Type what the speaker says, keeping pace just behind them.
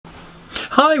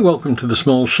Hi, welcome to the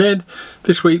small shed.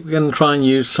 This week we're going to try and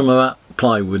use some of that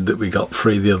plywood that we got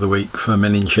free the other week for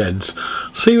Men in Sheds.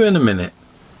 See you in a minute.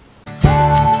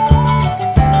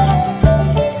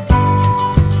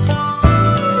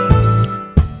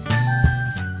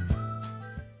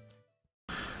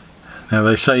 Now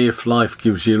they say if life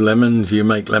gives you lemons you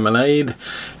make lemonade,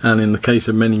 and in the case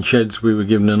of Men in Sheds we were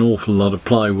given an awful lot of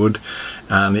plywood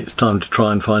and it's time to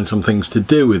try and find some things to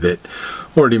do with it.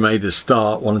 Already made a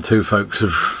start. One or two folks are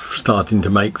starting to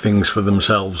make things for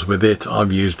themselves with it.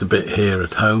 I've used a bit here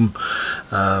at home,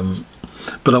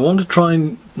 but I want to try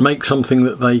and make something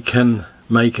that they can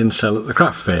make and sell at the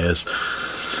craft fairs.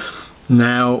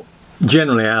 Now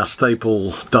generally our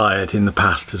staple diet in the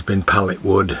past has been pallet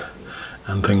wood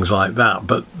and things like that,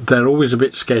 but they're always a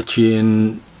bit sketchy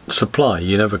in supply.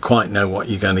 You never quite know what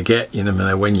you're going to get, you never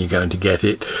know when you're going to get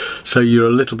it, so you're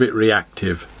a little bit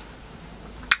reactive.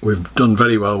 We've done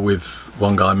very well with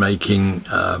one guy making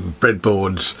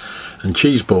breadboards and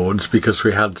cheese boards because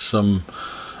we had some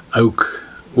oak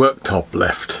worktop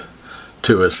left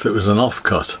to us that was an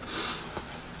offcut,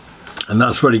 and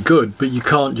that's very good, but you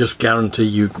can't just guarantee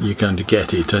you're going to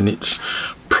get it, and it's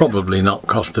probably not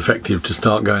cost effective to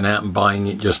start going out and buying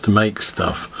it just to make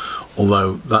stuff,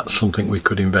 although that's something we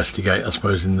could investigate I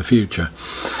suppose in the future.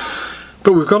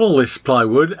 But we've got all this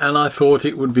plywood and I thought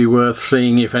it would be worth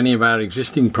seeing if any of our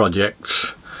existing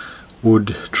projects would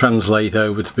translate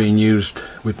over to being used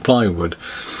with plywood.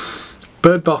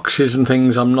 Bird boxes and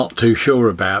things I'm not too sure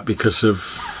about because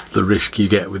of the risk you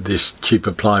get with this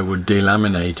cheaper plywood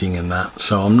delaminating and that,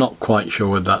 so I'm not quite sure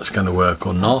whether that's going to work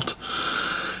or not.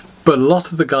 But a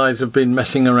lot of the guys have been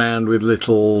messing around with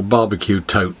little barbecue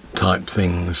tote type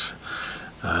things,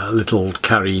 little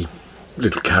carry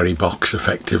box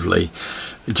effectively,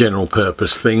 a general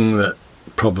purpose thing that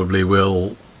probably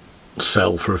will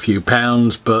sell for a few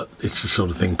pounds, but it's the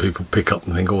sort of thing people pick up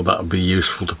and think, oh, that would be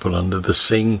useful to put under the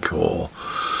sink or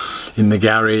in the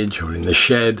garage or in the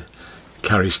shed,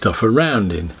 carry stuff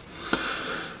around in.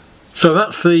 So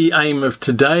that's the aim of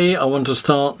today. I want to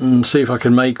start and see if I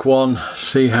can make one,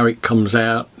 see how it comes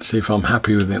out, see if I'm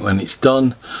happy with it when it's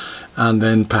done, and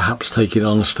then perhaps take it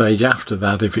on a stage after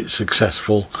that if it's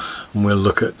successful, and we'll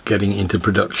look at getting into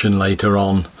production later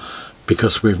on,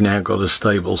 because we've now got a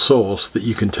stable source that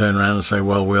you can turn around and say,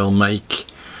 well, we'll make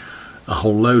a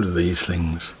whole load of these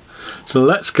things. So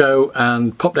let's go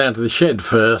and pop down to the shed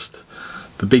first,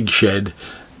 the big shed,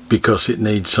 because it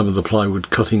needs some of the plywood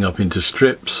cutting up into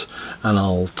strips, and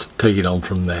I'll take it on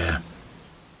from there.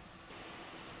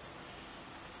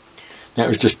 Now it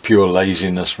was just pure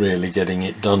laziness really getting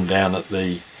it done down at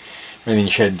the Men in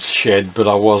Sheds shed, but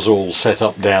I was all set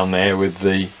up down there with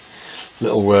the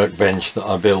little workbench that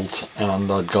I built, and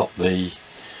I'd got the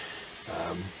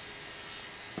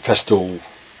Festool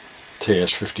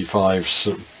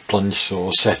TS55 plunge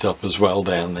saw set up as well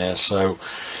down there, so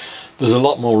there's a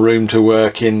lot more room to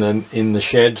work in than in the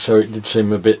shed, so it did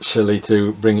seem a bit silly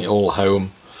to bring it all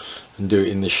home and do it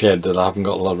in the shed that I haven't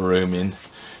got a lot of room in,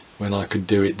 when I could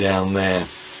do it down there.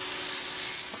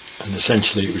 And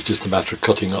essentially it was just a matter of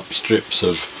cutting up strips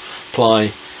of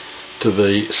ply to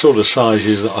the sort of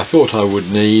sizes that I thought I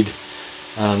would need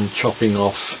and chopping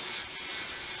off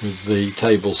with the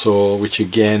table saw, which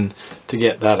again, to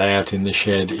get that out in the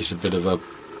shed is a bit of a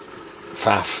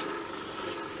faff.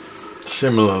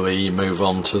 Similarly, you move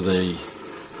on to the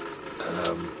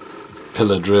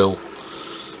pillar drill.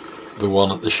 The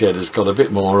one at the shed has got a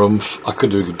bit more oomph. I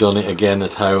could have done it again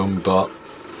at home, but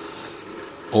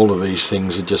all of these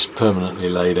things are just permanently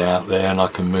laid out there and I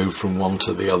can move from one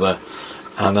to the other,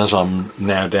 and as I'm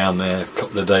now down there a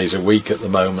couple of days a week at the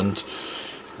moment,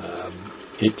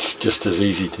 it's just as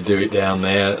easy to do it down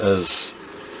there as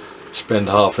spend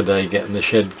half a day getting the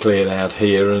shed cleared out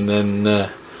here and then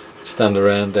stand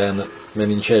around down at Men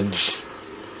in Sheds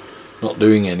not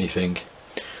doing anything.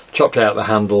 Chopped out the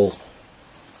handle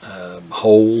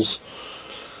holes,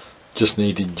 just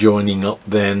needed joining up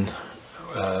then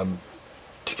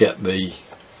to get the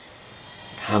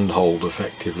handhold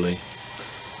effectively,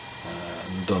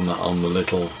 and done that on the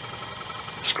little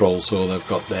scroll saw they've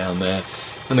got down there.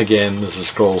 And again, there's a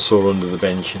scroll saw under the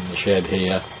bench in the shed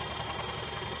here,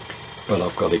 but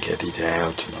I've got to get it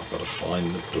out and I've got to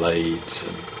find the blades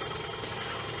and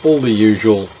all the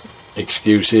usual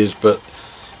excuses, but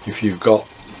if you've got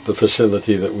the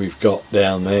facility that we've got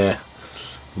down there,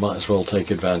 might as well take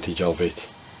advantage of it.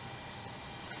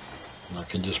 And I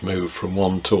can just move from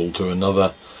one tool to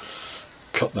another,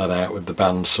 cut that out with the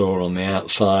bandsaw on the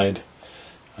outside,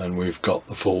 and we've got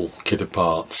the full kit of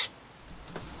parts.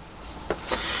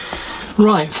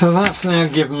 Right, so that's now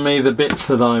given me the bits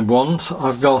that I want.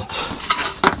 I've got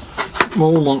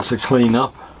all wants a clean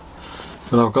up,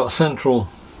 but I've got a central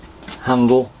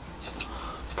handle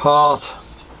part,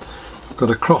 I've got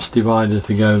a cross divider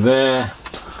to go there,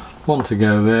 one to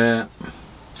go there,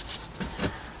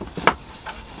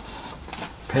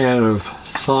 pair of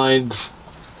sides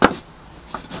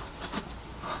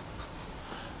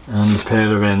and a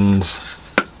pair of ends,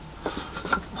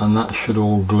 and that should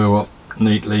all glue up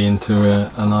neatly into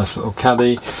a nice little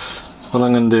caddy. What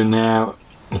I'm going to do now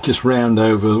is just round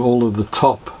over all of the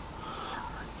top,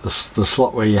 the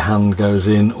slot where your hand goes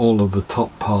in, all of the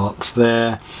top parts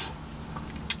there,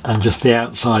 and just the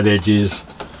outside edges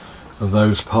of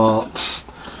those parts,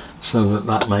 so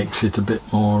that makes it a bit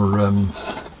more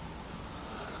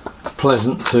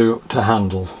pleasant to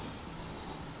handle.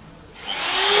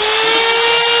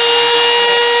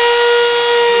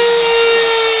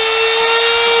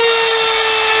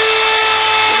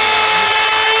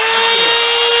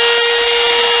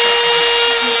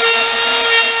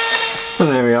 And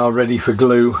there we are, ready for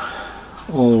glue,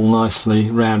 all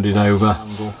nicely rounded over.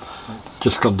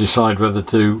 Just got to decide whether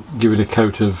to give it a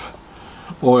coat of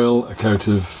oil, a coat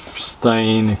of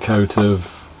stain, a coat of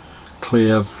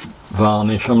clear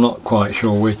varnish. I'm not quite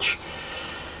sure which.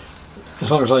 As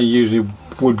long as I use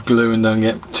wood glue and don't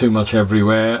get too much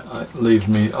everywhere, it leaves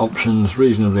me options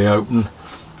reasonably open.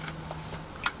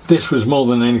 This was more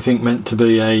than anything meant to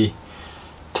be a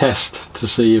test to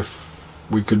see if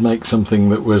we could make something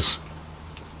that was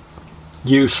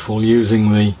useful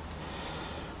using the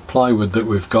plywood that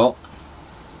we've got.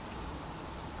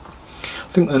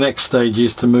 I think the next stage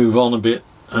is to move on a bit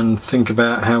and think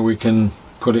about how we can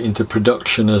put it into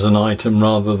production as an item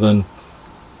rather than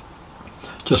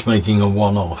just making a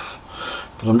one-off.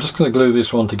 But I'm just going to glue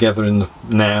this one together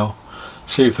now,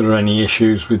 see if there are any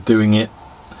issues with doing it,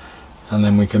 and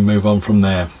then we can move on from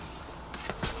there.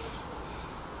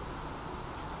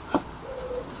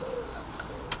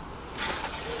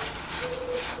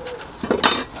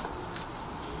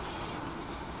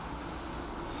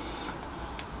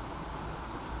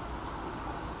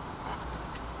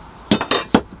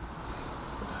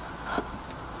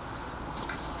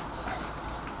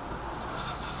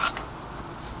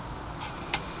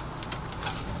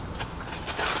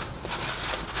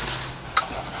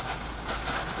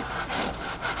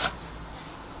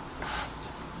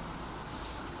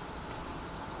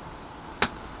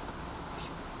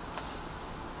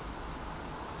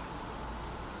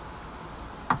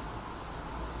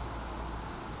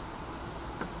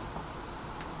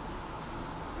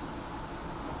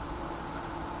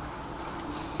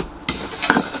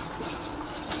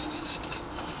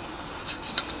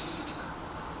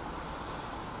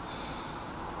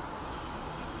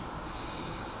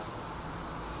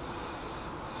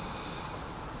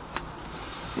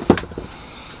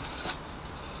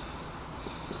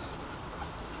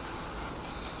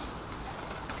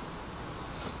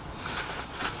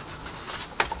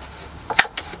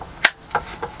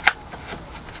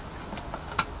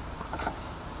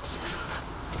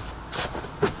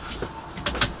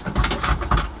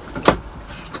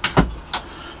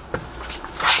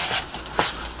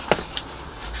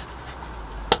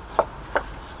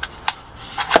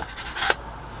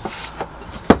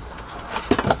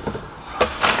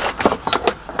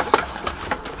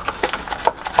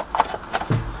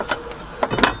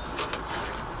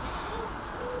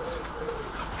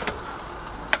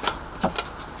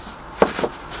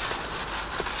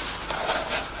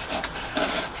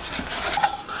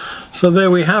 So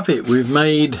there we have it. We've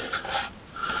made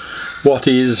what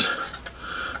is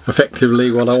effectively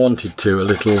what I wanted to, a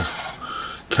little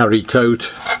carry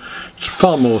tote. It's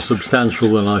far more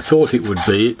substantial than I thought it would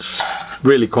be. It's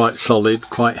really quite solid,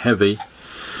 quite heavy.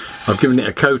 I've given it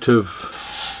a coat of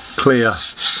clear,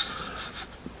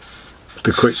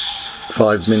 the quick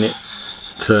 5-minute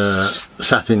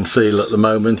satin seal at the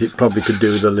moment. It probably could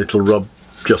do with a little rub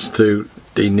just to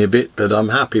denib it, but I'm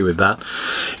happy with that.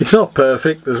 It's not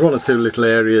perfect. There's one or two little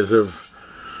areas of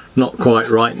not quite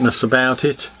rightness about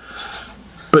it,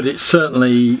 but it's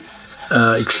certainly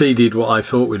exceeded what I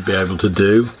thought we'd be able to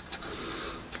do.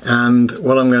 And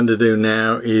what I'm going to do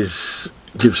now is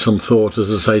give some thought, as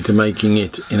I say, to making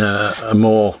it in a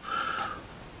more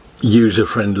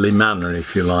user-friendly manner,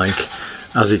 if you like.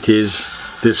 As it is,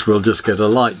 this will just get a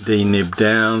light denib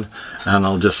down, and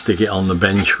I'll just stick it on the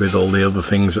bench with all the other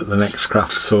things at the next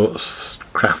craft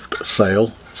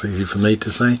sale, it's easy for me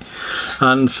to say,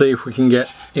 and see if we can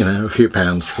get, you know, a few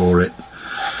pounds for it.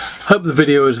 Hope the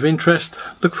video was of interest.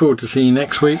 Look forward to seeing you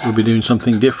next week. We'll be doing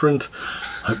something different.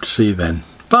 Hope to see you then.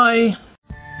 Bye!